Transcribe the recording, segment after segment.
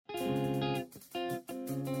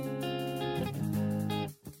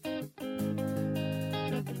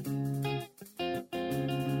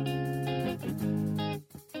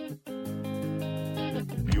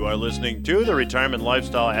You are listening to the Retirement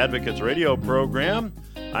Lifestyle Advocates radio program.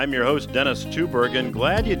 I'm your host, Dennis Tubergen.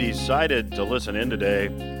 Glad you decided to listen in today.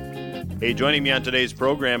 Hey, joining me on today's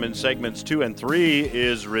program in segments 2 and 3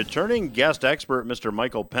 is returning guest expert, Mr.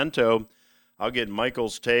 Michael Pento. I'll get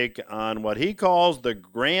Michael's take on what he calls the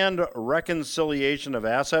grand reconciliation of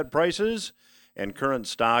asset prices and current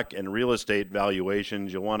stock and real estate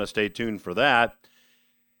valuations. You'll want to stay tuned for that.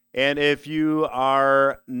 And if you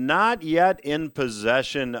are not yet in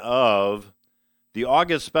possession of the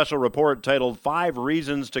August special report titled 5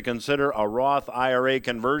 Reasons to Consider a Roth IRA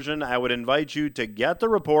Conversion, I would invite you to get the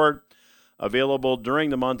report, available during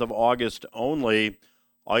the month of August only.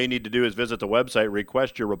 All you need to do is visit the website,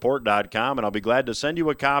 requestyourreport.com, and I'll be glad to send you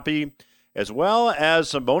a copy, as well as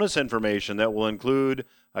some bonus information that will include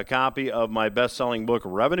a copy of my best-selling book,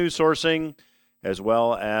 Revenue Sourcing, as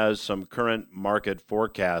well as some current market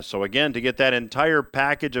forecasts. So again, to get that entire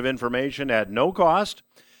package of information at no cost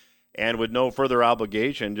and with no further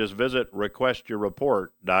obligation, just visit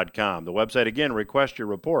requestyourreport.com. The website again,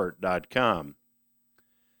 requestyourreport.com.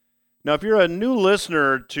 Now, if you're a new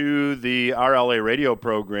listener to the RLA radio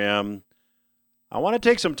program, I want to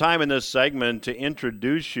take some time in this segment to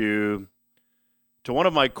introduce you to one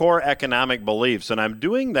of my core economic beliefs, and I'm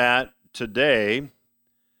doing that today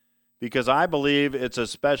because I believe it's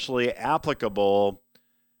especially applicable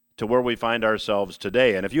to where we find ourselves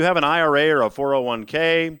today. And if you have an IRA or a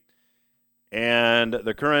 401k and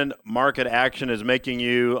the current market action is making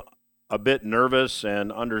you a bit nervous,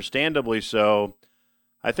 and understandably so,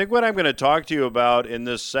 I think what I'm going to talk to you about in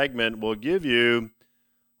this segment will give you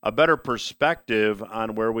a better perspective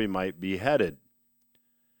on where we might be headed.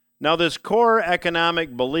 Now, this core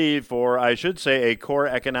economic belief, or I should say a core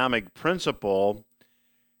economic principle,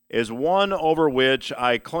 is one over which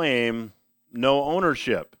I claim no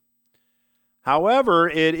ownership. However,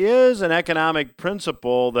 it is an economic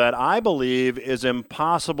principle that I believe is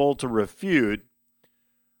impossible to refute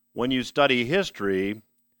when you study history,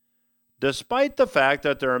 despite the fact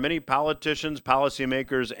that there are many politicians,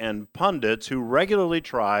 policymakers, and pundits who regularly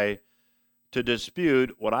try to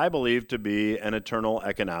dispute what I believe to be an eternal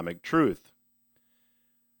economic truth.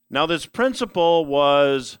 Now, this principle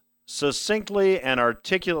was succinctly and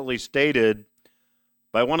articulately stated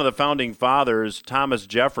by one of the founding fathers, Thomas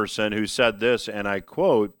Jefferson, who said this, and I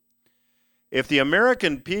quote, "If the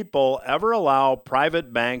American people ever allow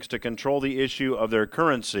private banks to control the issue of their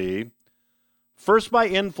currency, first by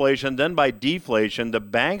inflation, then by deflation, the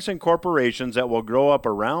banks and corporations that will grow up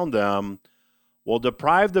around them will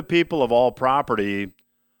deprive the people of all property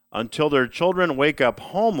until their children wake up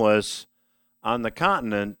homeless on the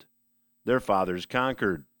continent their fathers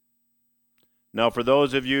conquered." Now, for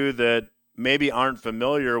those of you that maybe aren't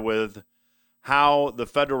familiar with how the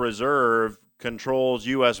Federal Reserve controls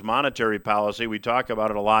U.S. monetary policy, we talk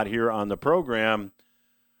about it a lot here on the program.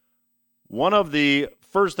 One of the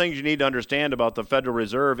first things you need to understand about the Federal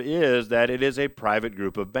Reserve is that it is a private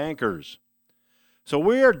group of bankers. So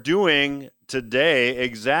we are doing today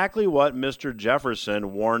exactly what Mr.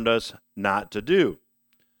 Jefferson warned us not to do.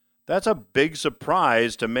 That's a big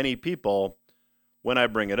surprise to many people when I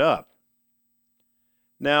bring it up.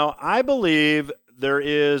 Now, I believe there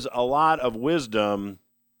is a lot of wisdom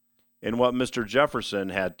in what Mr. Jefferson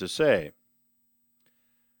had to say.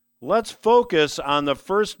 Let's focus on the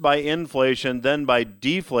first by inflation, then by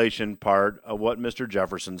deflation part of what Mr.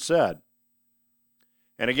 Jefferson said.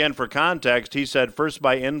 And again, for context, he said first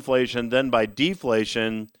by inflation, then by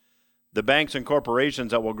deflation, the banks and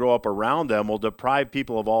corporations that will grow up around them will deprive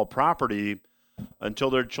people of all property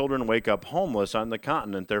until their children wake up homeless on the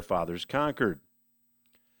continent their fathers conquered.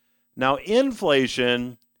 Now,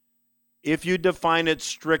 inflation, if you define it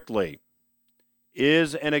strictly,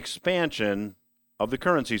 is an expansion of the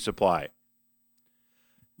currency supply.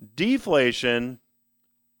 Deflation,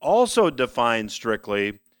 also defined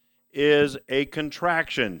strictly, is a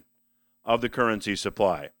contraction of the currency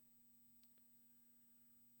supply.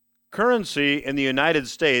 Currency in the United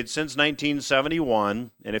States since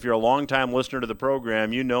 1971, and if you're a longtime listener to the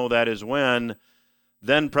program, you know that is when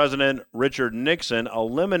then-President Richard Nixon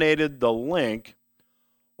eliminated the link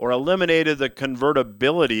or eliminated the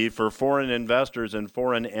convertibility for foreign investors and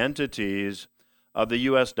foreign entities of the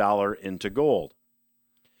U.S. dollar into gold.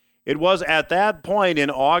 It was at that point in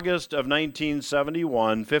August of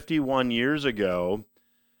 1971, 51 years ago,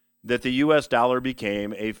 that the U.S. dollar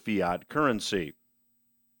became a fiat currency.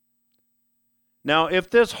 Now, if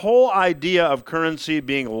this whole idea of currency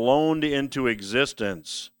being loaned into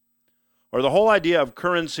existence, or the whole idea of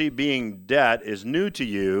currency being debt is new to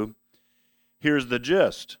you, here's the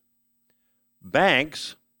gist.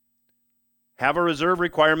 Banks have a reserve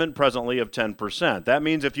requirement presently of 10%. That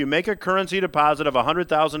means if you make a currency deposit of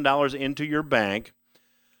 $100,000 into your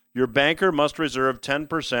banker must reserve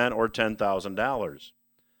 10% or $10,000.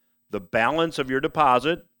 The balance of your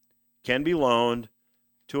deposit can be loaned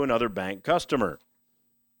to another bank customer.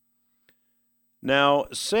 Now,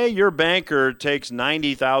 say your banker takes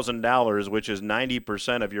 $90,000, which is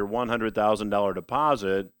 90% of your $100,000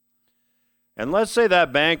 deposit, and let's say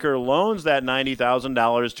that banker loans that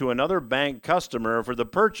 $90,000 to another bank customer for the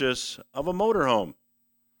purchase of a motorhome.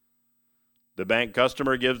 The bank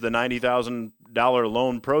customer gives the $90,000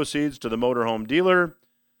 loan proceeds to the motorhome dealer.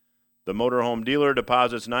 The motorhome dealer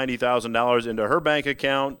deposits $90,000 into her bank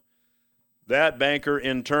account. That banker,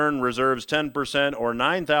 in turn, reserves 10% or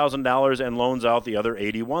 $9,000 and loans out the other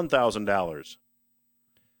 $81,000.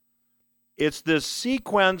 It's this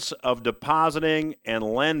sequence of depositing and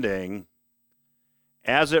lending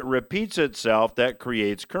as it repeats itself that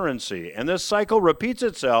creates currency. And this cycle repeats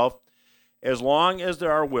itself as long as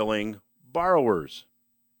there are willing borrowers.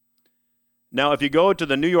 Now, if you go to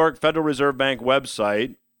the New York Federal Reserve Bank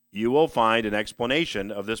website, you will find an explanation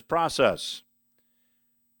of this process.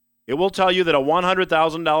 It will tell you that a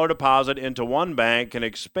 $100,000 deposit into one bank can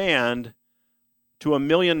expand to $1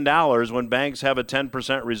 million when banks have a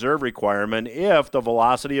 10% reserve requirement if the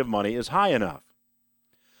velocity of money is high enough.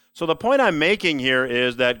 So the point I'm making here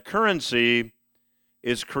is that currency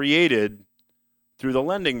is created through the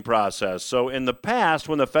lending process. So in the past,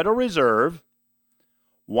 when the Federal Reserve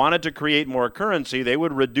wanted to create more currency, they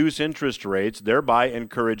would reduce interest rates, thereby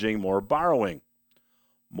encouraging more borrowing.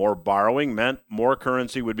 More borrowing meant more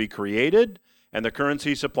currency would be created, and the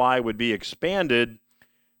currency supply would be expanded,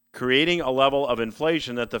 creating a level of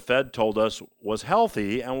inflation that the Fed told us was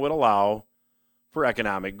healthy and would allow for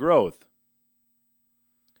economic growth.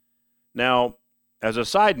 Now, as a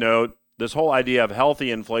side note, this whole idea of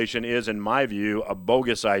healthy inflation is, in my view, a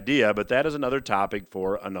bogus idea, but that is another topic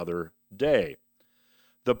for another day.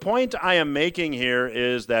 The point I am making here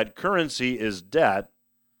is that currency is debt,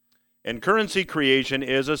 and currency creation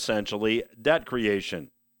is essentially debt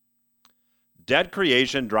creation. Debt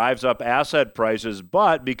creation drives up asset prices,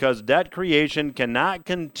 but because debt creation cannot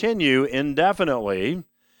continue indefinitely,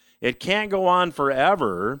 it can't go on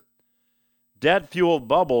forever, debt-fueled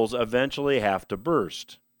bubbles eventually have to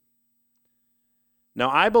burst.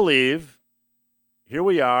 Now, I believe, here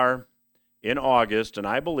we are in August, and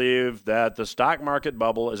I believe that the stock market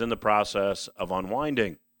bubble is in the process of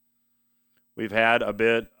unwinding. We've had a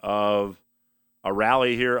bit of a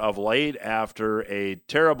rally here of late after a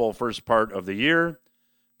terrible first part of the year.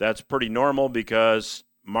 That's pretty normal because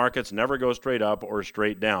markets never go straight up or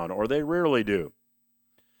straight down, or they rarely do.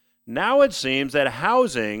 Now it seems that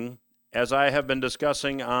housing, as I have been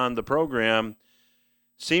discussing on the program,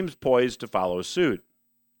 seems poised to follow suit.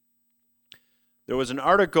 There was an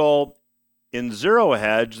article in Zero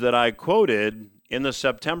Hedge that I quoted in the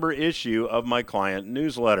September issue of my client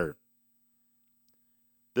newsletter.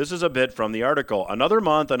 This is a bit from the article. Another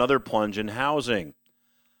month, another plunge in housing.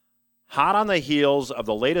 Hot on the heels of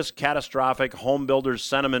the latest catastrophic home builders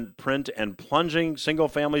sentiment print and plunging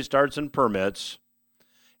single-family starts and permits,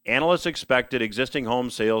 analysts expected existing home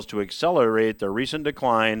sales to accelerate their recent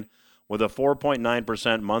decline with a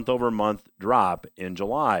 4.9% month-over-month drop in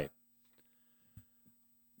July.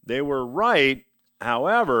 They were right,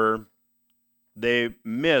 however, they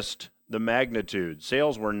missed the magnitude.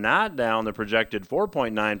 Sales were not down the projected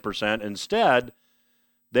 4.9%. Instead,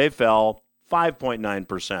 they fell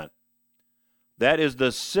 5.9%. That is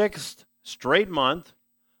the sixth straight month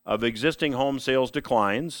of existing home sales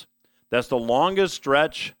declines. That's the longest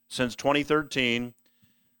stretch since 2013.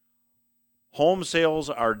 Home sales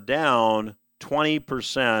are down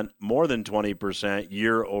 20%, more than 20%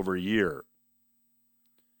 year over year.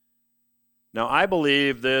 Now, I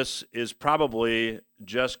believe this is probably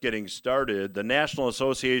just getting started. The National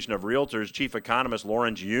Association of Realtors chief economist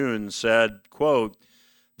Lawrence Yun said, quote,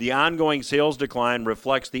 "The ongoing sales decline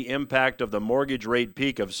reflects the impact of the mortgage rate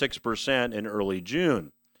peak of 6% in early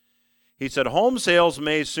June." He said, "Home sales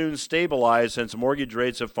may soon stabilize since mortgage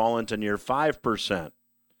rates have fallen to near 5%.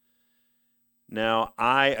 Now,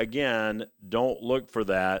 I, again, don't look for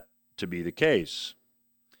that to be the case.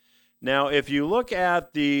 Now, if you look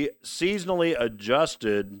at the seasonally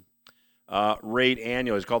adjusted rate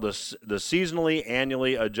annually, it's called the seasonally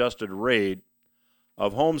annually adjusted rate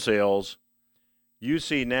of home sales, you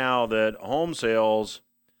see now that home sales,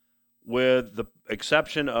 with the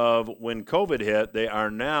exception of when COVID hit, they are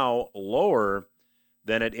now lower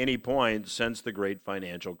than at any point since the great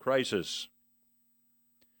financial crisis.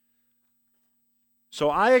 So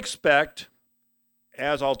I expect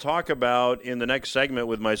as I'll talk about in the next segment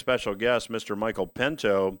with my special guest, Mr. Michael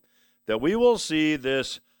Pento, that we will see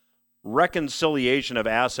this reconciliation of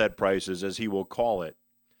asset prices, as he will call it.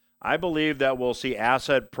 I believe that we'll see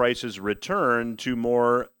asset prices return to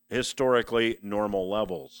more historically normal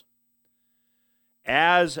levels.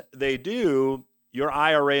 As they do, your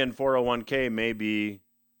IRA and 401k may be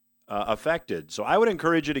affected. So I would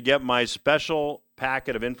encourage you to get my special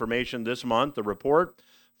packet of information this month, the report,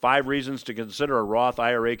 5 Reasons to Consider a Roth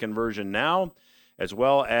IRA Conversion Now, as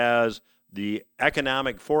well as the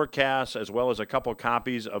economic forecasts, as well as a couple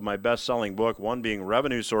copies of my best-selling book, one being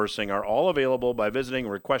Revenue Sourcing, are all available by visiting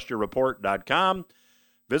requestyourreport.com.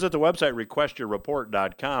 Visit the website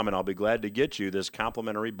requestyourreport.com, and I'll be glad to get you this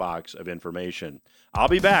complimentary box of information. I'll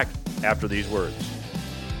be back after these words.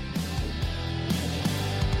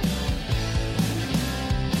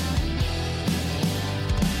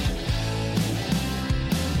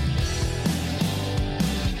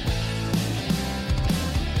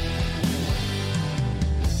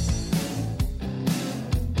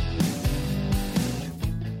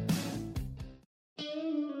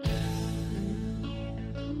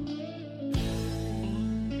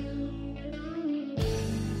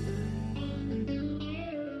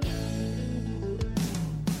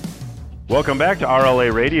 Welcome back to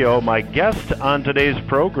RLA Radio. My guest on today's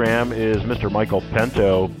program is Mr. Michael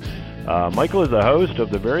Pento. Michael is the host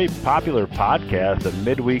of the very popular podcast, The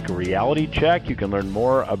Midweek Reality Check. You can learn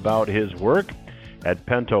more about his work at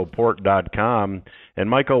pentoport.com. And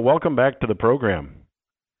Michael, welcome back to the program.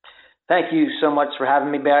 Thank you so much for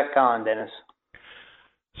having me back on, Dennis.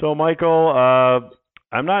 So, Michael,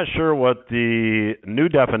 I'm not sure what the new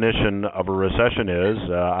definition of a recession is.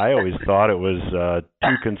 I always thought it was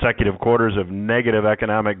 2 consecutive quarters of negative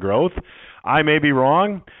economic growth. I may be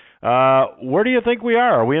wrong. Where do you think we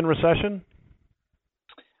are? Are we in recession?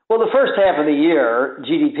 Well, the first half of the year,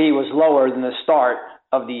 GDP was lower than the start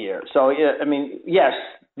of the year. So, I mean, yes,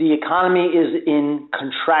 the economy is in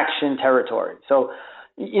contraction territory. So,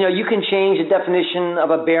 you can change the definition of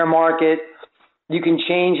a bear market. You can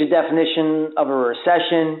change the definition of a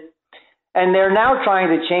recession, and they're now trying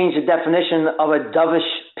to change the definition of a dovish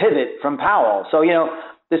pivot from Powell. So,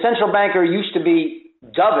 the central banker used to be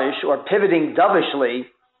dovish or pivoting dovishly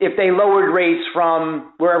if they lowered rates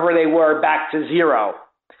from wherever they were back to zero,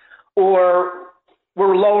 or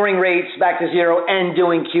were lowering rates back to zero and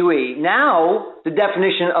doing QE. Now, the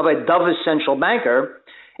definition of a dovish central banker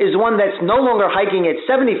is one that's no longer hiking at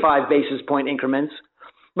 75 basis point increments,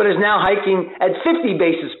 but is now hiking at 50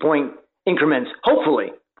 basis point increments,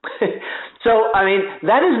 hopefully. So, I mean,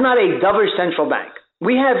 that is not a dovish central bank.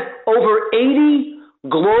 We have over 80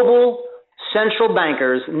 global central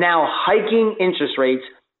bankers now hiking interest rates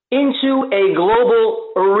into a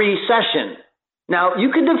global recession. Now, you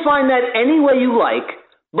can define that any way you like,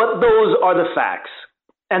 but those are the facts,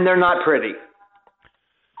 and they're not pretty.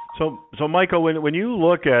 So Michael, when you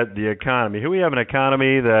look at the economy, here we have an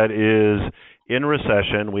economy that is in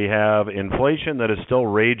recession. We have inflation that is still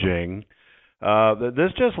raging.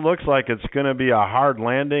 This just looks like it's going to be a hard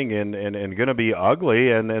landing and going to be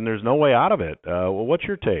ugly, and there's no way out of it. What's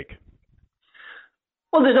your take?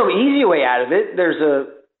 Well, there's no easy way out of it. There's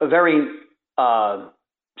a very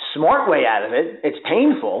smart way out of it. It's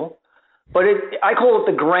painful, but I call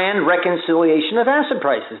it the grand reconciliation of asset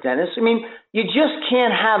prices, Dennis. I mean, you just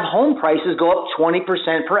can't have home prices go up 20%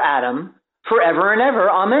 per annum forever and ever.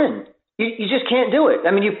 Amen. You just can't do it.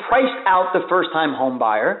 I mean, you priced out the first-time home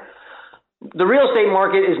buyer. The real estate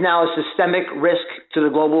market is now a systemic risk to the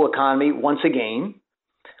global economy once again.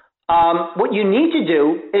 What you need to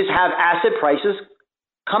do is have asset prices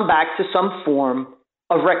come back to some form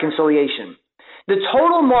of reconciliation. The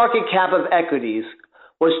total market cap of equities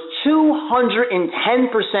was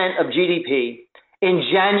 210% of GDP in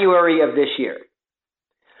January of this year.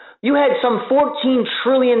 You had some $14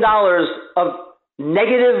 trillion of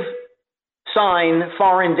negative sign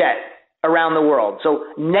foreign debt around the world. So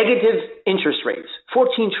negative interest rates,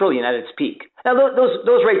 14 trillion at its peak. Now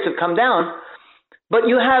those rates have come down, but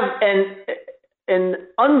you have an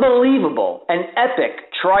unbelievable, an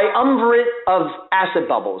epic triumvirate of asset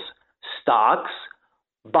bubbles: stocks,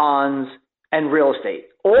 bonds, and real estate,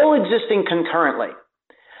 all existing concurrently.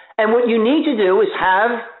 And what you need to do is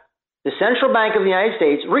have the Central Bank of the United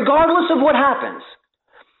States, regardless of what happens,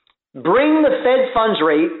 bring the Fed funds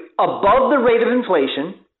rate above the rate of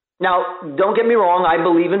inflation. Now, don't get me wrong, I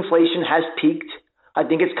believe inflation has peaked. I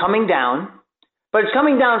think it's coming down, but it's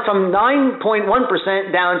coming down from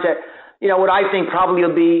 9.1% down to, what I think probably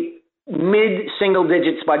will be mid-single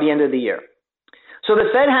digits by the end of the year. So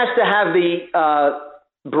the Fed has to have the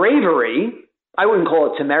bravery I wouldn't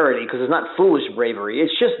call it temerity because it's not foolish bravery.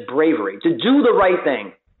 It's just bravery to do the right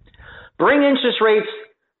thing. Bring interest rates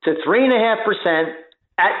to 3.5%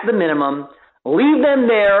 at the minimum. Leave them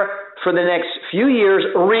there for the next few years,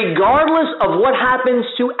 regardless of what happens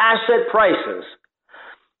to asset prices.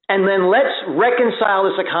 And then let's reconcile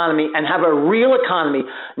this economy and have a real economy,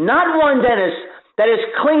 not one, Dennis, that is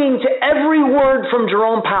clinging to every word from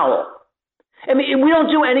Jerome Powell. I mean, we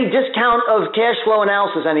don't do any discount of cash flow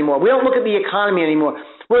analysis anymore. We don't look at the economy anymore.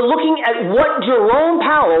 We're looking at what Jerome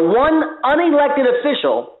Powell, one unelected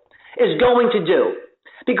official, is going to do.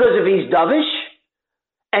 Because if he's dovish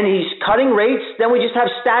and he's cutting rates, then we just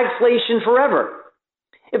have stagflation forever.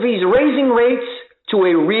 If he's raising rates to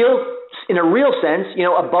in a real sense,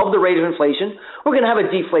 above the rate of inflation, we're going to have a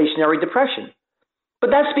deflationary depression.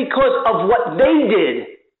 But that's because of what they did,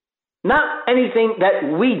 not anything that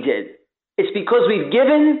we did. It's because we've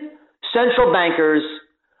given central bankers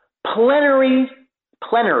plenary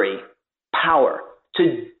power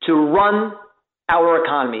to run our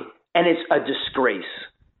economy, and it's a disgrace.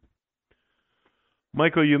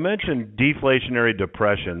 Michael, you mentioned deflationary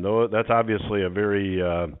depression, though that's obviously a very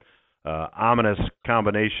ominous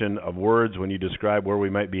combination of words when you describe where we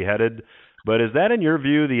might be headed. But is that, in your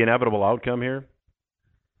view, the inevitable outcome here?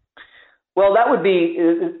 Well, that would be.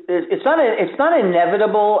 It's not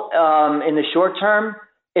inevitable in the short term.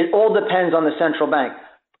 It all depends on the central bank.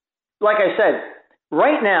 Like I said,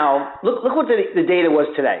 right now, look what the data was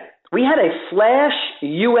today. We had a flash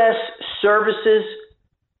U.S. services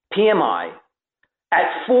PMI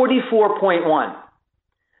at 44.1.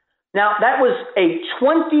 Now, that was a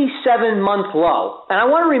 27-month low. And I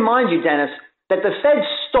want to remind you, Dennis, that the Fed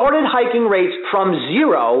started hiking rates from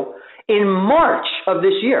 0 in March of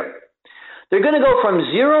this year. They're going to go from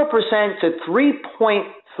 0% to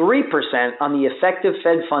 3.3% on the effective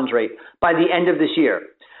Fed funds rate by the end of this year.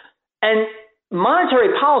 And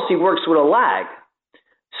monetary policy works with a lag.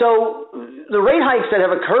 So the rate hikes that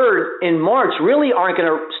have occurred in March really aren't going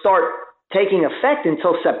to start taking effect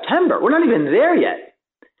until September. We're not even there yet.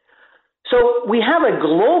 So we have a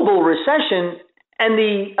global recession, and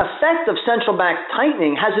the effect of central bank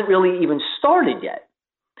tightening hasn't really even started yet.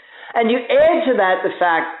 And you add to that the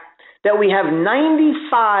fact that we have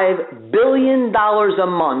 $95 billion a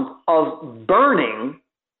month of burning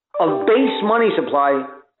of base money supply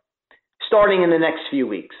starting in the next few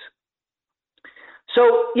weeks.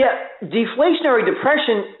 So, yeah, deflationary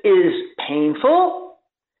depression is painful,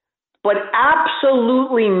 but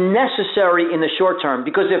absolutely necessary in the short term,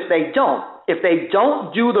 because if they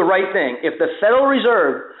don't do the right thing, if the Federal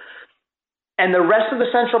Reserve and the rest of the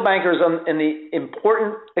central bankers in the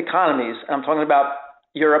important economies, I'm talking about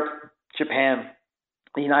Europe, Japan,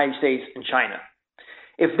 the United States, and China,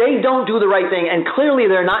 if they don't do the right thing, and clearly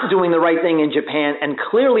they're not doing the right thing in Japan, and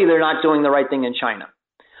clearly they're not doing the right thing in China.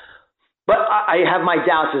 But I have my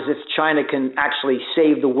doubts as if China can actually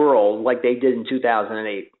save the world like they did in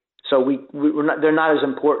 2008. So they're not as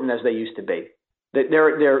important as they used to be.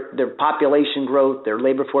 Their population growth, their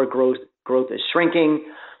labor force growth is shrinking.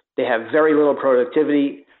 They have very little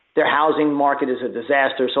productivity. Their housing market is a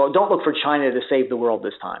disaster. So don't look for China to save the world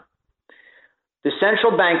this time. The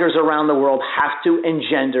central bankers around the world have to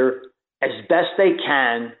engender, as best they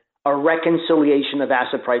can, a reconciliation of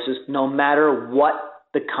asset prices, no matter what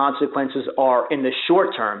the consequences are in the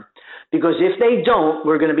short term. Because if they don't,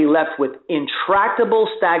 we're going to be left with intractable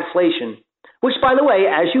stagflation, which, by the way,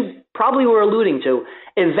 as you probably were alluding to,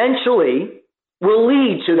 eventually will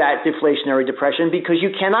lead to that deflationary depression, because you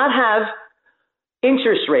cannot have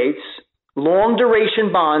interest rates, long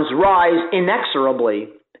duration bonds rise inexorably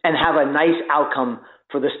and have a nice outcome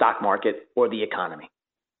for the stock market or the economy.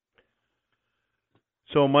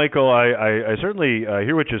 So, Michael, I certainly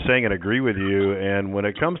hear what you're saying and agree with you. And when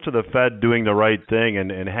it comes to the Fed doing the right thing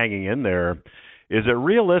and hanging in there, is it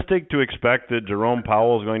realistic to expect that Jerome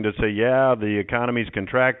Powell is going to say, yeah, the economy's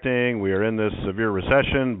contracting, we are in this severe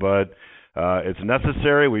recession, but it's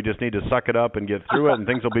necessary, we just need to suck it up and get through it, and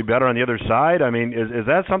things will be better on the other side? I mean, is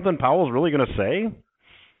that something Powell's really going to say?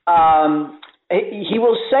 He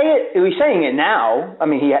will say it. He's saying it now. I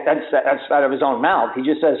mean, that's out of his own mouth. He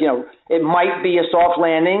just says, it might be a soft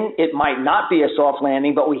landing. It might not be a soft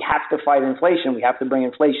landing, but we have to fight inflation. We have to bring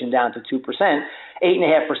inflation down to 2%.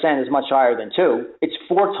 8.5% is much higher than 2%. It's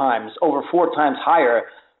over four times higher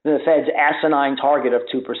than the Fed's asinine target of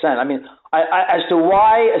 2%. I mean, as to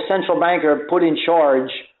why a central banker put in charge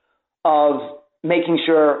of making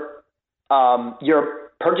sure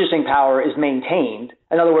your purchasing power is maintained,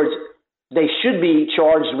 in other words, they should be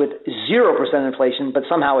charged with 0% inflation, but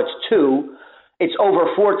somehow it's 2%. It's over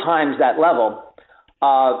 4 times that level.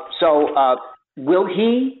 So will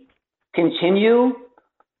he continue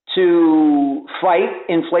to fight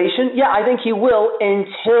inflation? Yeah, I think he will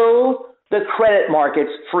until the credit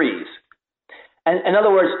markets freeze. And in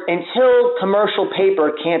other words, until commercial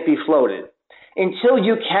paper can't be floated, until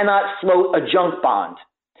you cannot float a junk bond,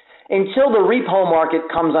 until the repo market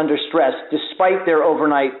comes under stress despite their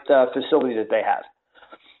overnight facility that they have.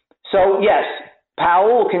 So yes,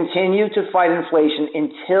 Powell will continue to fight inflation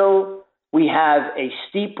until we have a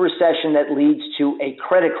steep recession that leads to a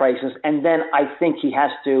credit crisis, and then I think he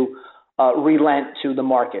has to relent to the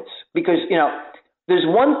markets. Because, there's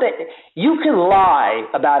one thing, you can lie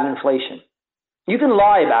about inflation. You can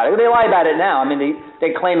lie about it. They lie about it now. I mean,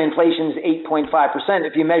 they claim inflation is 8.5%.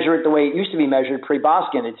 If you measure it the way it used to be measured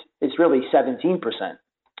pre-Boskin, it's really 17%.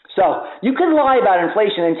 So you can lie about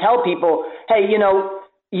inflation and tell people, hey,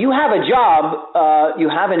 you have a job, you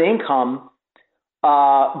have an income,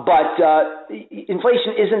 but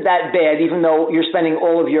inflation isn't that bad, even though you're spending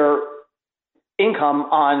all of your income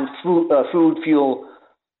on food, fuel,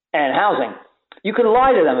 and housing. You can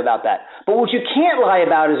lie to them about that. But what you can't lie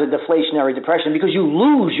about is a deflationary depression, because you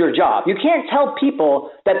lose your job. You can't tell people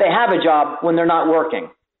that they have a job when they're not working.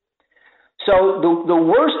 So the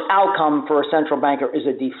worst outcome for a central banker is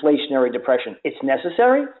a deflationary depression. It's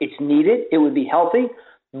necessary. It's needed. It would be healthy.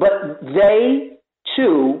 But they,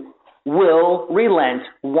 too, will relent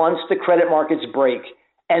once the credit markets break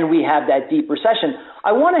and we have that deep recession.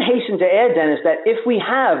 I want to hasten to add, Dennis, that if we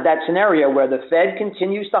have that scenario where the Fed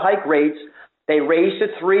continues to hike rates, they raise to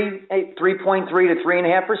 3.3 to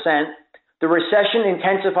 3.5%, the recession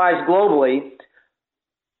intensifies globally,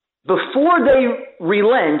 before they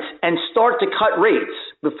relent and start to cut rates,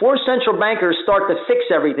 before central bankers start to fix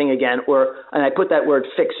everything again, and I put that word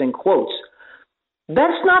fix in quotes,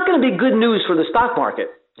 that's not going to be good news for the stock market.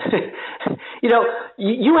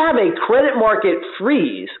 You have a credit market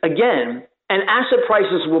freeze again, and asset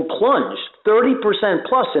prices will plunge 30%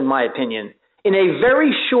 plus, in my opinion, in a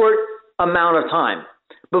very short amount of time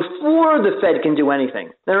before the Fed can do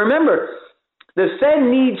anything. Now remember, the Fed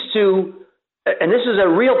needs to, and this is a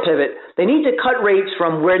real pivot, they need to cut rates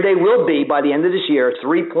from where they will be by the end of this year,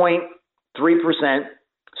 3.3%,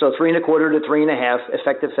 so 3.25 to 3.5,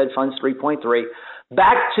 effective Fed funds 3.3,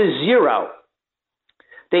 back to zero.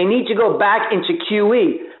 They need to go back into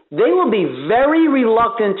QE. They will be very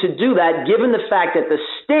reluctant to do that, given the fact that the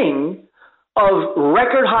sting of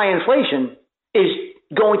record high inflation is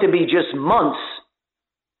going to be just months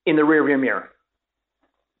in the rearview mirror.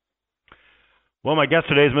 Well, my guest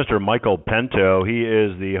today is Mr. Michael Pento. He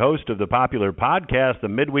is the host of the popular podcast, The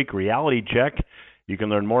Midweek Reality Check. You can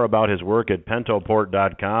learn more about his work at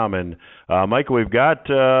pentoport.com. And, Michael, we've got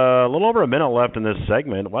a little over a minute left in this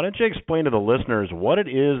segment. Why don't you explain to the listeners what it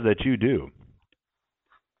is that you do?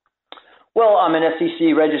 Well, I'm an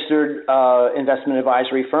SEC-registered investment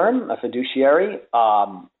advisory firm, a fiduciary.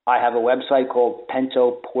 I have a website called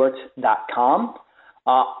pentoport.com.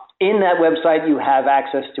 In that website, you have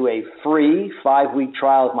access to a free 5-week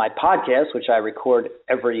trial of my podcast, which I record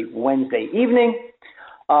every Wednesday evening.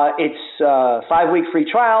 It's a 5-week free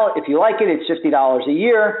trial. If you like it, it's $50 a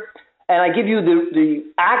year. And I give you the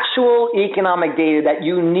actual economic data that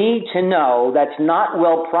you need to know that's not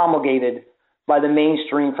well promulgated by the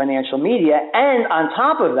mainstream financial media. And on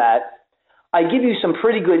top of that, I give you some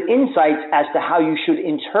pretty good insights as to how you should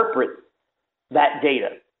interpret that data.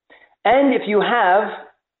 And if you have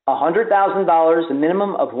 $100,000, a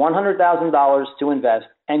minimum of $100,000 to invest,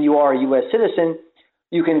 and you are a U.S. citizen,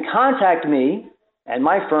 you can contact me and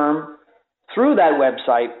my firm through that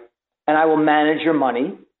website, and I will manage your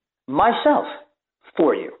money myself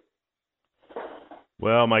for you.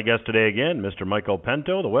 Well, my guest today again, Mr. Michael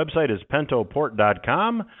Pento. The website is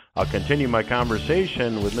pentoport.com. I'll continue my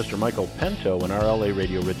conversation with Mr. Michael Pento when RLA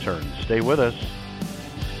Radio returns. Stay with us.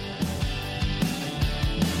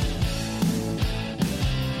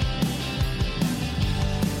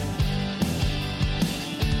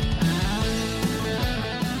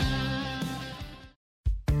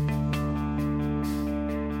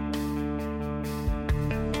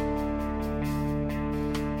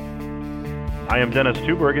 I am Dennis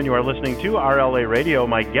Tuberg, and you are listening to RLA Radio.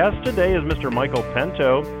 My guest today is Mr. Michael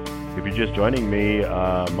Pento. If you're just joining me,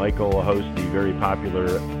 Michael hosts the very popular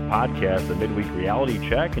podcast, The Midweek Reality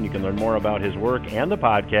Check, and you can learn more about his work and the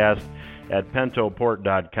podcast at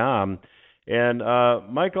pentoport.com. And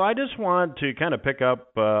Michael, I just want to kind of pick up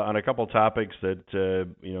on a couple topics that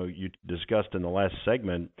you discussed in the last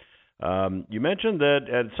segment. You mentioned that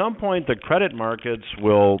at some point the credit markets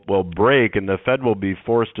will break and the Fed will be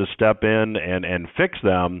forced to step in and fix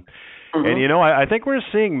them. Mm-hmm. And, I think we're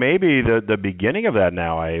seeing maybe the beginning of that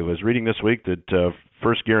now. I was reading this week that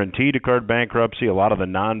First Guaranty declared bankruptcy. A lot of the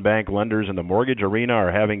non-bank lenders in the mortgage arena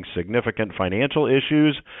are having significant financial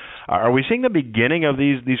issues. Are we seeing the beginning of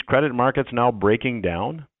these credit markets now breaking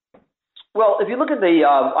down? Well, if you look at the,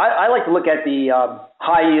 I like to look at the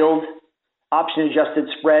high yield option adjusted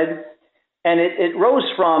spread, and it rose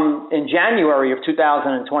from in January of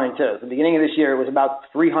 2022. At the beginning of this year, it was about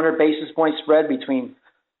 300 basis point spread between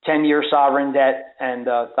 10-year sovereign debt and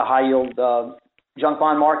the high yield junk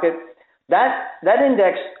bond market. That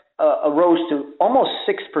index rose to almost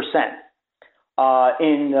 6%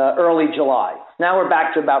 in early July. Now we're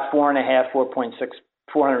back to about 4.5, 4.6,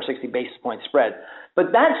 460 basis point spread.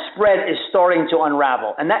 But that spread is starting to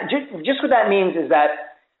unravel. And that just what that means is that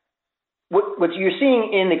what you're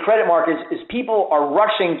seeing in the credit markets is people are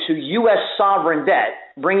rushing to U.S. sovereign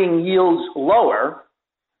debt, bringing yields lower,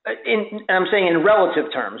 I'm saying in relative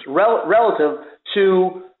terms, relative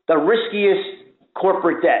to the riskiest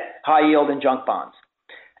corporate debt, high yield and junk bonds.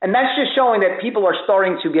 And that's just showing that people are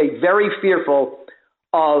starting to get very fearful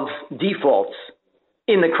of defaults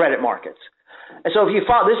in the credit markets. And so if you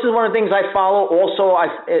follow, this is one of the things I follow. Also,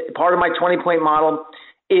 part of my 20-point model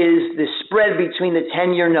is the spread between the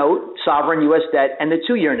 10-year note, sovereign U.S. debt, and the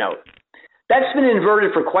 2-year note. That's been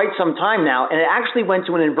inverted for quite some time now, and it actually went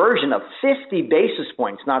to an inversion of 50 basis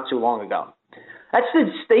points not too long ago. That's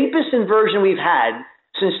the steepest inversion we've had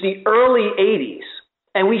since the early 80s,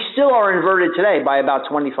 and we still are inverted today by about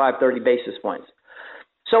 25, 30 basis points.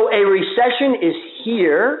 So a recession is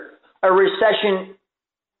here. A recession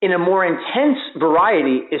in a more intense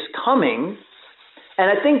variety is coming. And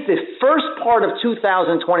I think the first part of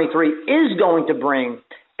 2023 is going to bring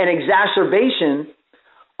an exacerbation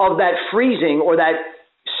of that freezing or that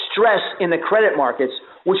stress in the credit markets,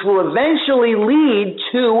 which will eventually lead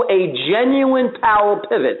to a genuine Powell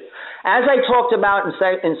pivot. As I talked about in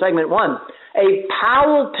segment one, a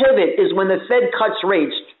Powell pivot is when the Fed cuts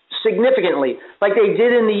rates significantly, like they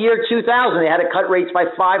did in the year 2000. They had to cut rates by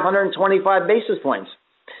 525 basis points.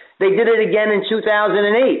 They did it again in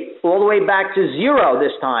 2008, all the way back to zero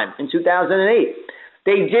this time in 2008.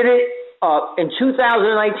 They did it in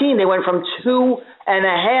 2019. They went from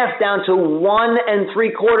 2.5 down to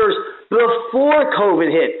 1.75 before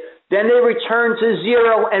COVID hit. Then they returned to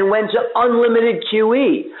zero and went to unlimited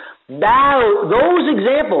QE. Now, those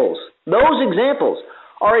examples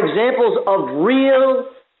are examples of real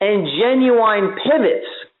and genuine pivots,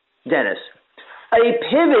 Dennis. A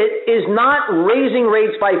pivot is not raising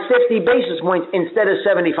rates by 50 basis points instead of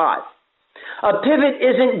 75. A pivot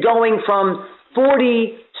isn't going from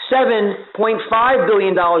 $47.5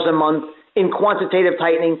 billion a month in quantitative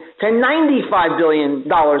tightening to $95 billion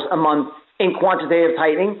a month in quantitative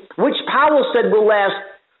tightening, which Powell said will last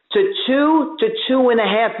to 2 to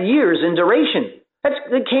 2.5 years in duration.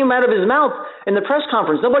 That came out of his mouth in the press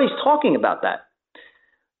conference. Nobody's talking about that.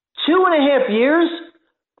 2.5 years?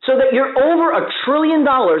 So that you're over $1 trillion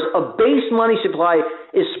of base money supply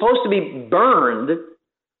is supposed to be burned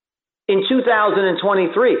in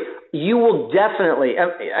 2023. You will definitely,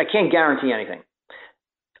 I can't guarantee anything.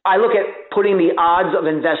 I look at putting the odds of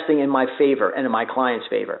investing in my favor and in my client's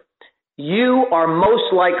favor. You are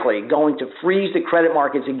most likely going to freeze the credit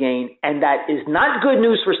markets again, and that is not good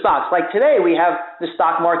news for stocks. Like today, we have the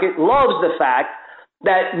stock market loves the fact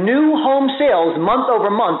that new home sales month over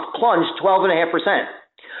month plunged 12.5%.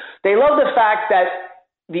 They love the fact that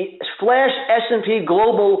the flash S&P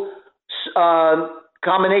Global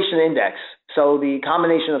combination index, so the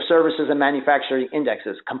combination of services and manufacturing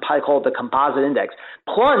indexes, called the composite index,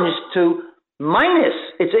 plunged to minus.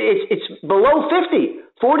 It's below 50,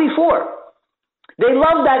 44. They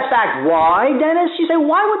love that fact. Why, Dennis? You say,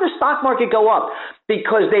 why would the stock market go up?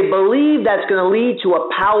 Because they believe that's going to lead to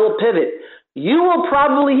a Powell pivot. You will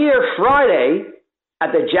probably hear Friday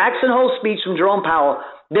at the Jackson Hole speech from Jerome Powell,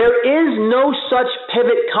 there is no such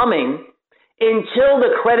pivot coming until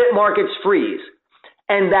the credit markets freeze.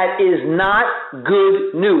 And that is not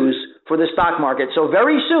good news for the stock market. So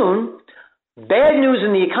very soon, bad news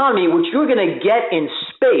in the economy, which you're going to get in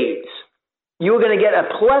spades. You're going to get a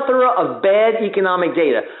plethora of bad economic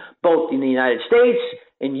data, both in the United States,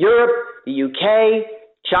 in Europe, the UK,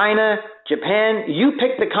 China, Japan. You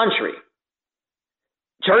pick the country.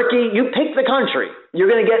 Turkey, you pick the country. You're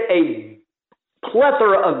going to get a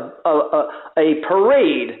plethora of a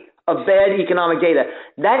parade of bad economic data.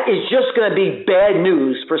 That is just going to be bad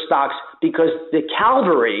news for stocks because the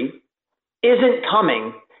cavalry isn't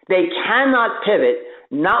coming. They cannot pivot,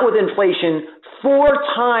 not with inflation 4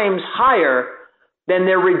 times higher than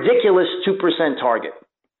their ridiculous 2% target.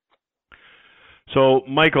 So,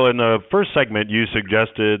 Michael, in the first segment, you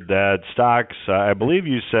suggested that stocks, I believe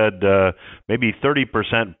you said maybe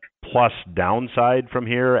 30% plus downside from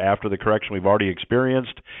here after the correction we've already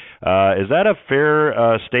experienced. Is that a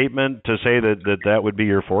fair statement to say that would be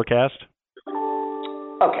your forecast?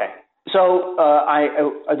 Okay. So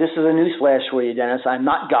this is a newsflash for you, Dennis. I'm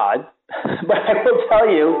not God, but I will tell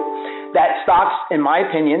you that stocks, in my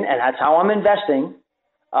opinion, and that's how I'm investing,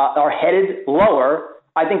 are headed lower.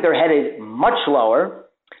 I think they're headed much lower.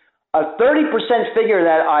 A 30% figure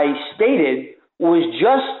that I stated was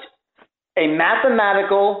just a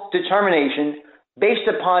mathematical determination based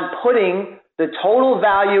upon putting the total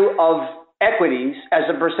value of equities as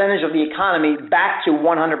a percentage of the economy back to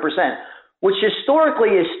 100%, which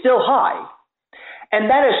historically is still high. And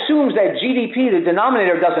that assumes that GDP, the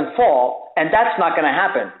denominator, doesn't fall, and that's not going to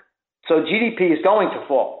happen. So GDP is going to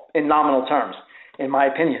fall in nominal terms, in my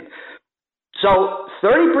opinion. So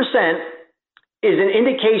 30% is an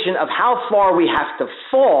indication of how far we have to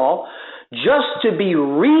fall just to be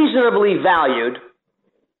reasonably valued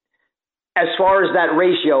as far as that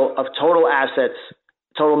ratio of total assets,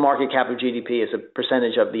 total market cap of GDP as a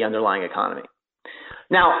percentage of the underlying economy.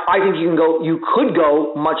 Now, I think you could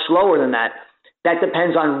go much lower than that. That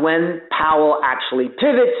depends on when Powell actually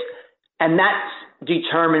pivots, and that's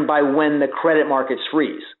determined by when the credit markets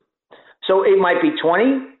freeze. So it might be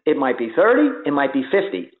 20, it might be 30, it might be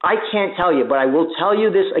 50. I can't tell you, but I will tell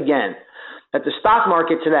you this again, that the stock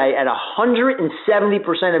market today at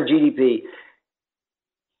 170% of GDP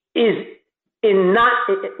is not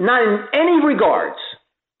in any regards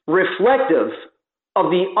reflective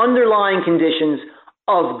of the underlying conditions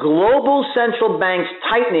of global central banks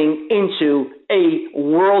tightening into a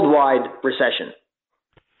worldwide recession.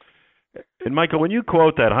 And Michael, when you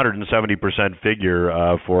quote that 170%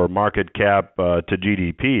 figure for market cap to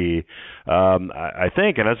GDP, I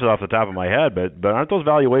think, and this is off the top of my head, but aren't those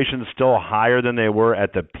valuations still higher than they were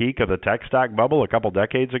at the peak of the tech stock bubble a couple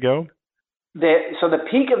decades ago? So the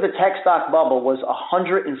peak of the tech stock bubble was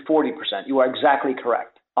 140%. You are exactly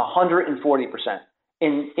correct. 140%.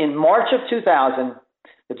 In March of 2000,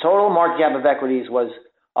 the total market cap of equities was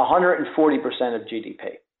 140% of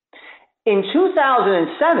GDP. In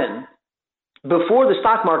 2007, before the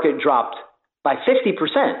stock market dropped by 50%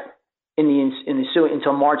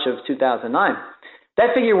 until March of 2009,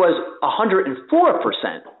 that figure was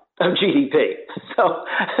 104% of GDP.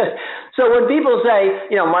 So when people say,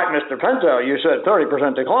 Mr. Pento, you said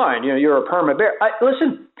 30% decline, you're a perma bear.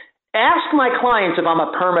 Listen, ask my clients if I'm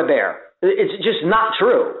a perma bear. It's just not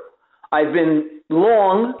true. I've been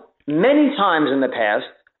long many times in the past,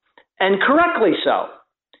 and correctly so,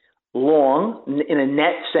 long in a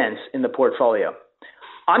net sense in the portfolio.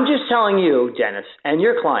 I'm just telling you, Dennis, and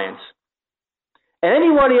your clients, and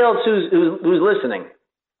anybody else who's listening,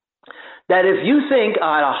 that if you think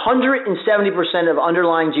at 170% of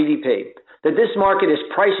underlying GDP, that this market is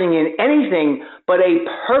pricing in anything but a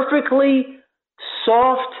perfectly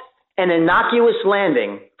soft and innocuous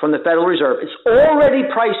landing from the Federal Reserve, it's already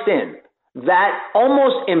priced in that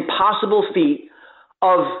almost impossible feat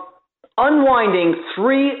of unwinding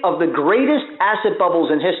three of the greatest asset bubbles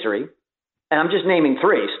in history, and I'm just naming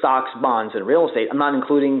three: stocks, bonds, and real estate. I'm not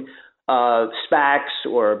including SPACs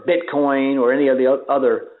or Bitcoin or any of the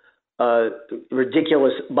other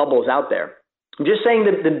ridiculous bubbles out there. I'm just saying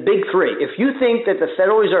the big three. If you think that the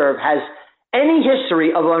Federal Reserve has any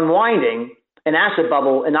history of unwinding an asset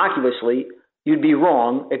bubble innocuously, you'd be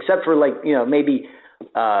wrong, except for maybe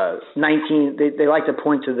they like to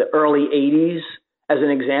point to the early 80s as an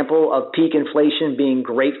example of peak inflation being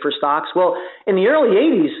great for stocks. Well, in the early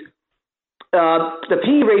 80s, the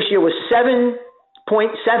P/E ratio was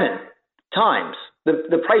 7.7 times.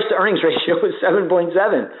 The price to earnings ratio was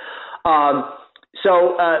 7.7. So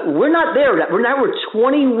we're not there. We're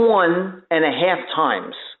 21 and a half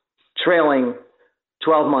times trailing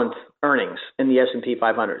 12-month earnings in the S&P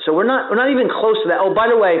 500. So we're not even close to that. Oh, by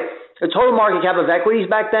the way, the total market cap of equities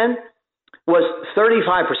back then was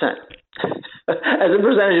 35% as a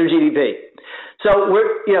percentage of GDP. So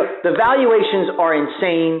the valuations are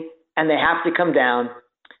insane and they have to come down.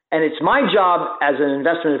 And it's my job as an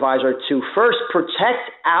investment advisor to first protect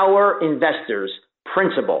our investors'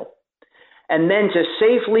 principal and then to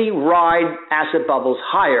safely ride asset bubbles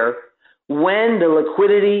higher when the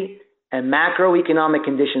liquidity and macroeconomic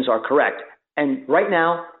conditions are correct. And right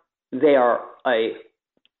now, they are a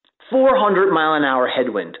 400-mile-an-hour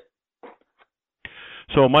headwind.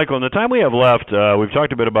 So, Michael, in the time we have left, we've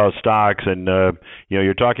talked a bit about stocks, and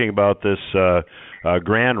you're talking about this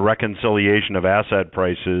grand reconciliation of asset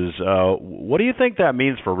prices. What do you think that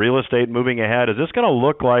means for real estate moving ahead? Is this going to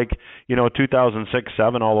look like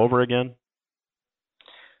 2006-07 all over again?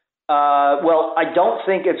 Well, I don't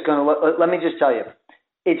think it's going to look. Let me just tell you,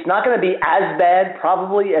 It's not going to be as bad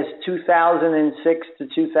probably as 2006 to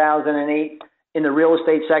 2008 in the real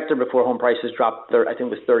estate sector before home prices dropped, I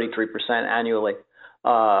think it was 33% annually,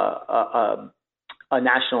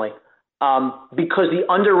 nationally, because the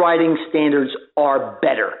underwriting standards are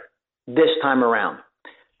better this time around.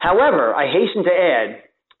 However, I hasten to add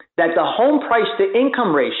that the home price to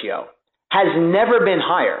income ratio has never been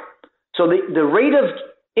higher. So the rate of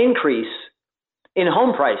increase in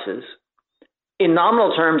home prices in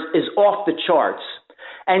nominal terms is off the charts.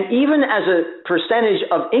 And even as a percentage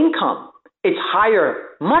of income, it's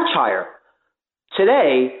higher, much higher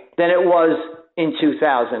today than it was in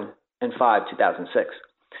 2005, 2006.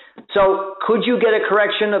 So could you get a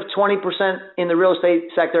correction of 20% in the real estate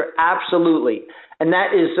sector? Absolutely. And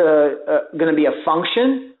that is going to be a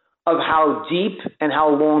function of how deep and how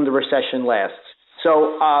long the recession lasts.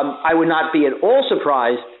 So I would not be at all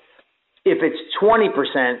surprised if it's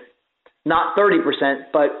 20%, not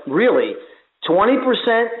 30%, but really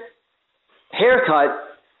 20% haircut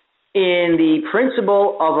in the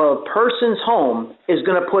principal of a person's home is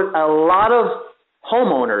going to put a lot of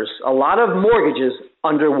homeowners, a lot of mortgages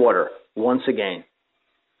underwater once again.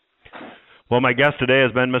 Well, my guest today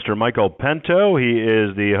has been Mr. Michael Pento. He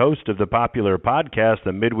is the host of the popular podcast,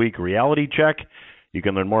 The Midweek Reality Check. You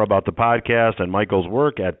can learn more about the podcast and Michael's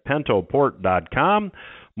work at pentoport.com.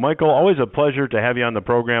 Michael, always a pleasure to have you on the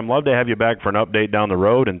program. Love to have you back for an update down the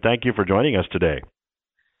road, and thank you for joining us today.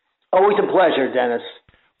 Always a pleasure, Dennis.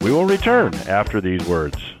 We will return after these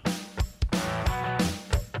words.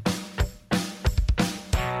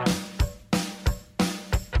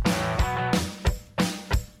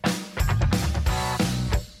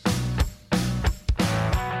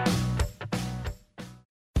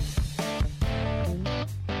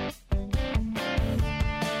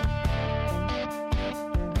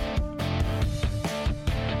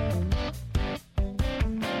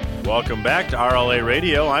 Welcome back to RLA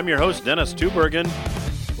Radio. I'm your host, Dennis Tubergen.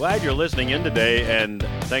 Glad you're listening in today, and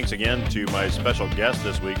thanks again to my special guest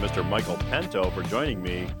this week, Mr. Michael Pento, for joining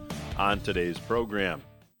me on today's program.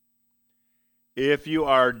 If you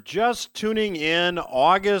are just tuning in,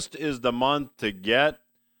 August is the month to get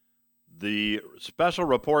the special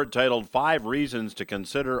report titled 5 Reasons to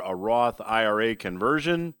Consider a Roth IRA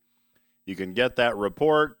Conversion. You can get that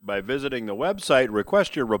report by visiting the website,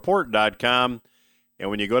 requestyourreport.com. And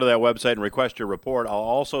when you go to that website and request your report, I'll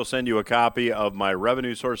also send you a copy of my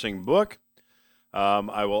revenue sourcing book.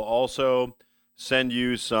 I will also send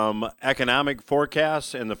you some economic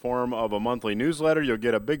forecasts in the form of a monthly newsletter. You'll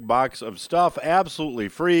get a big box of stuff absolutely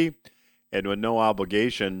free and with no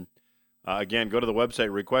obligation. Again, go to the website,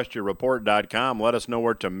 requestyourreport.com. Let us know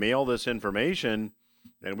where to mail this information,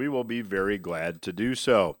 and we will be very glad to do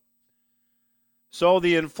so. So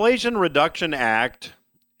the Inflation Reduction Act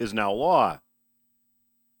is now law.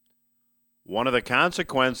 One of the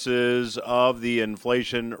consequences of the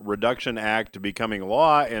Inflation Reduction Act becoming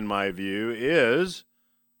law, in my view, is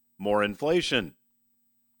more inflation.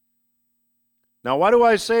 Now, why do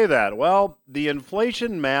I say that? Well, the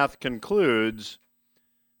inflation math concludes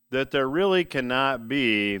that there really cannot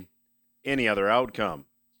be any other outcome.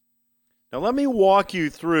 Now, let me walk you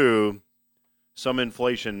through some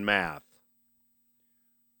inflation math.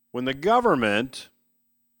 When the government,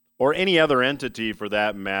 or any other entity for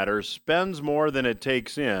that matter, spends more than it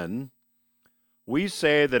takes in, we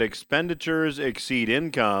say that expenditures exceed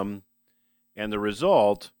income, and the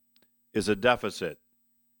result is a deficit.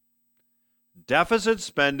 Deficit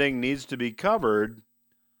spending needs to be covered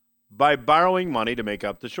by borrowing money to make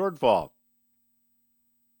up the shortfall.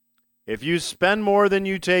 If you spend more than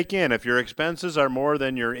you take in, if your expenses are more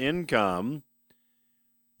than your income,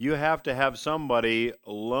 you have to have somebody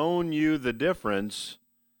loan you the difference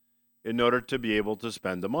in order to be able to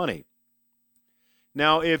spend the money.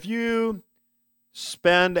 Now, if you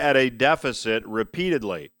spend at a deficit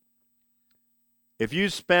repeatedly, if you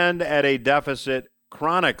spend at a deficit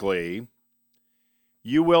chronically,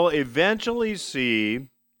 you will eventually see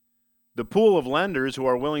the pool of lenders who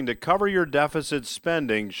are willing to cover your deficit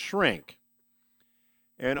spending shrink.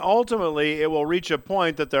 And ultimately, it will reach a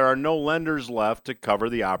point that there are no lenders left to cover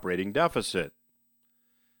the operating deficit.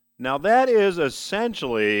 Now, that is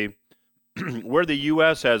essentially where the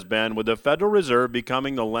U.S. has been, with the Federal Reserve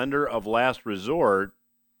becoming the lender of last resort,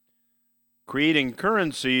 creating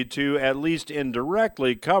currency to at least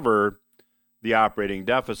indirectly cover the operating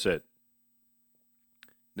deficit.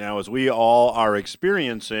 Now, as we all are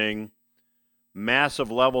experiencing, massive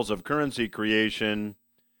levels of currency creation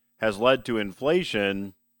has led to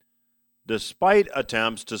inflation, despite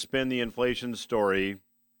attempts to spin the inflation story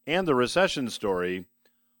and the recession story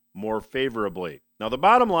more favorably. Now, the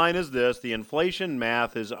bottom line is this: the inflation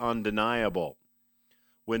math is undeniable.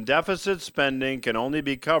 When deficit spending can only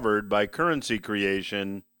be covered by currency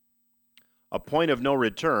creation, a point of no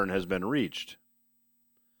return has been reached.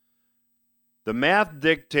 The math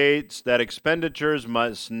dictates that expenditures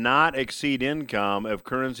must not exceed income if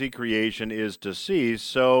currency creation is to cease,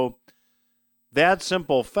 so that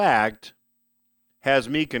simple fact has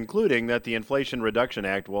me concluding that the Inflation Reduction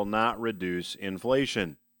Act will not reduce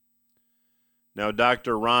inflation. Now,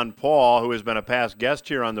 Dr. Ron Paul, who has been a past guest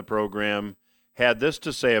here on the program, had this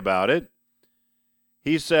to say about it.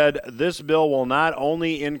 He said, "This bill will not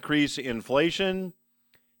only increase inflation,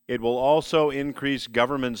 it will also increase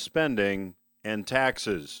government spending and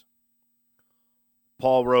taxes."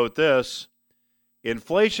 Paul wrote this: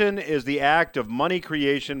 "Inflation is the act of money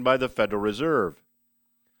creation by the Federal Reserve.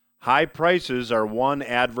 High prices are one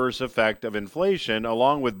adverse effect of inflation,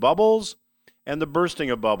 along with bubbles and the bursting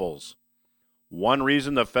of bubbles. One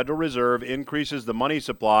reason the Federal Reserve increases the money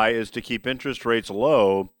supply is to keep interest rates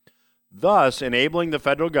low, thus enabling the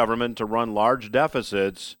federal government to run large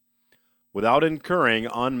deficits without incurring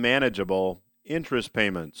unmanageable interest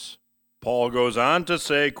payments." Paul goes on to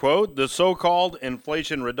say, quote, "The so-called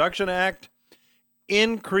Inflation Reduction Act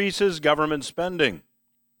increases government spending.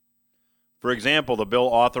 For example, the bill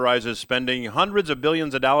authorizes spending hundreds of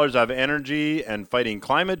billions of dollars on energy and fighting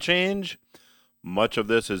climate change. Much of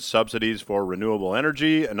this is subsidies for renewable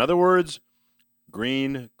energy. In other words,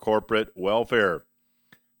 green corporate welfare.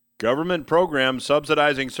 Government programs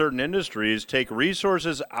subsidizing certain industries take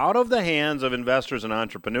resources out of the hands of investors and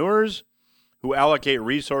entrepreneurs who allocate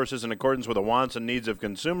resources in accordance with the wants and needs of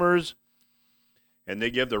consumers, and they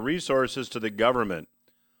give the resources to the government,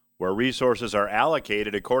 where resources are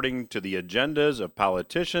allocated according to the agendas of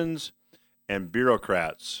politicians and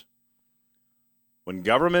bureaucrats. When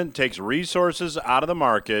government takes resources out of the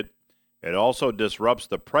market, it also disrupts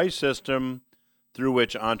the price system through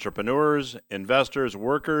which entrepreneurs, investors,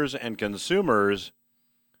 workers, and consumers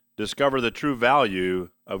discover the true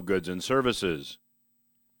value of goods and services."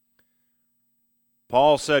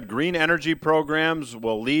 Paul said green energy programs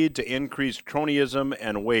will lead to increased cronyism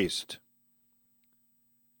and waste.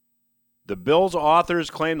 The bill's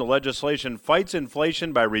authors claim the legislation fights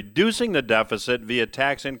inflation by reducing the deficit via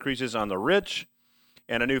tax increases on the rich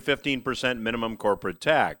and a new 15% minimum corporate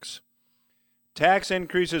tax. Tax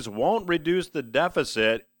increases won't reduce the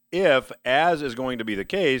deficit if, as is going to be the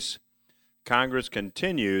case, Congress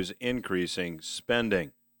continues increasing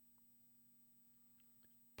spending.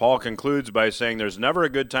 Paul concludes by saying there's never a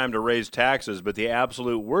good time to raise taxes, but the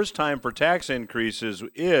absolute worst time for tax increases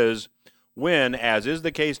is when, as is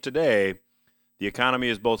the case today, the economy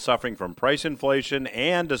is both suffering from price inflation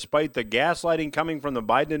and, despite the gaslighting coming from the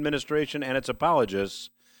Biden administration and its apologists,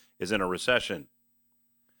 is in a recession.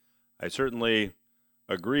 I certainly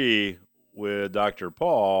agree with Dr.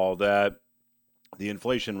 Paul that the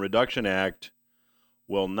Inflation Reduction Act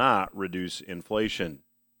will not reduce inflation.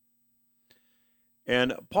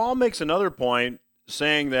 And Paul makes another point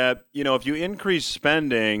saying that, if you increase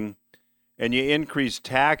spending and you increase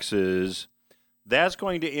taxes, that's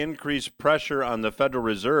going to increase pressure on the Federal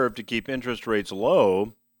Reserve to keep interest rates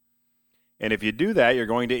low. And if you do that, you're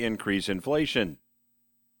going to increase inflation.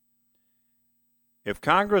 If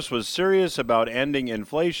Congress was serious about ending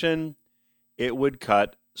inflation, it would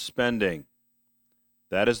cut spending.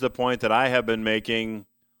 That is the point that I have been making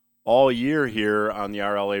all year here on the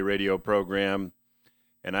RLA radio program.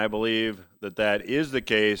 And I believe that that is the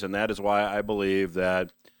case, and that is why I believe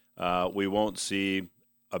that we won't see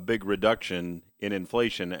a big reduction in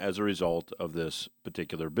inflation as a result of this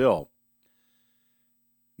particular bill.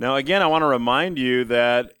 Now, again, I want to remind you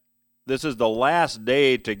that this is the last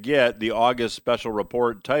day to get the August special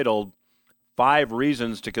report titled 5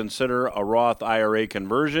 Reasons to Consider a Roth IRA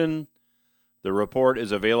Conversion. The report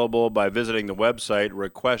is available by visiting the website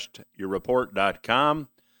requestyourreport.com.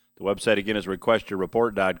 The website, again, is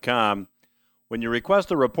requestyourreport.com. When you request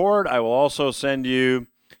the report, I will also send you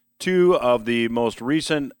 2 of the most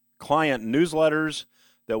recent client newsletters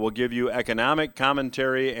that will give you economic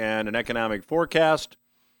commentary and an economic forecast.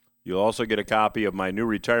 You'll also get a copy of my new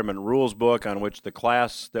retirement rules book on which the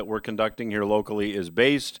class that we're conducting here locally is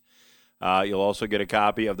based. You'll also get a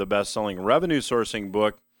copy of the best-selling revenue sourcing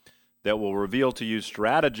book that will reveal to you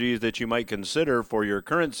strategies that you might consider for your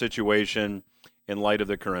current situation in light of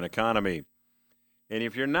the current economy. And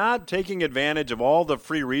if you're not taking advantage of all the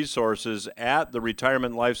free resources at the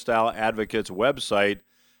Retirement Lifestyle Advocates website,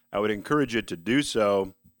 I would encourage you to do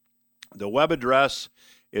so. The web address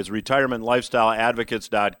is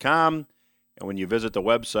retirementlifestyleadvocates.com. And when you visit the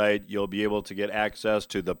website, you'll be able to get access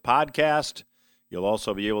to the podcast. You'll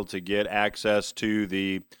also be able to get access to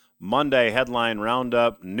the Monday Headline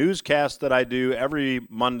Roundup newscast that I do every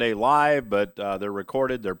Monday live, but they're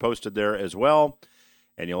recorded. They're posted there as well.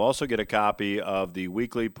 And you'll also get a copy of the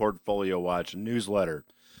weekly Portfolio Watch newsletter.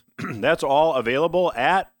 That's all available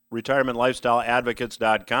at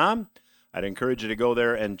retirementlifestyleadvocates.com. I'd encourage you to go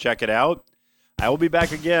there and check it out. I will be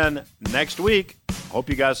back again next week. Hope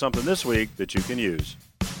you got something this week that you can use.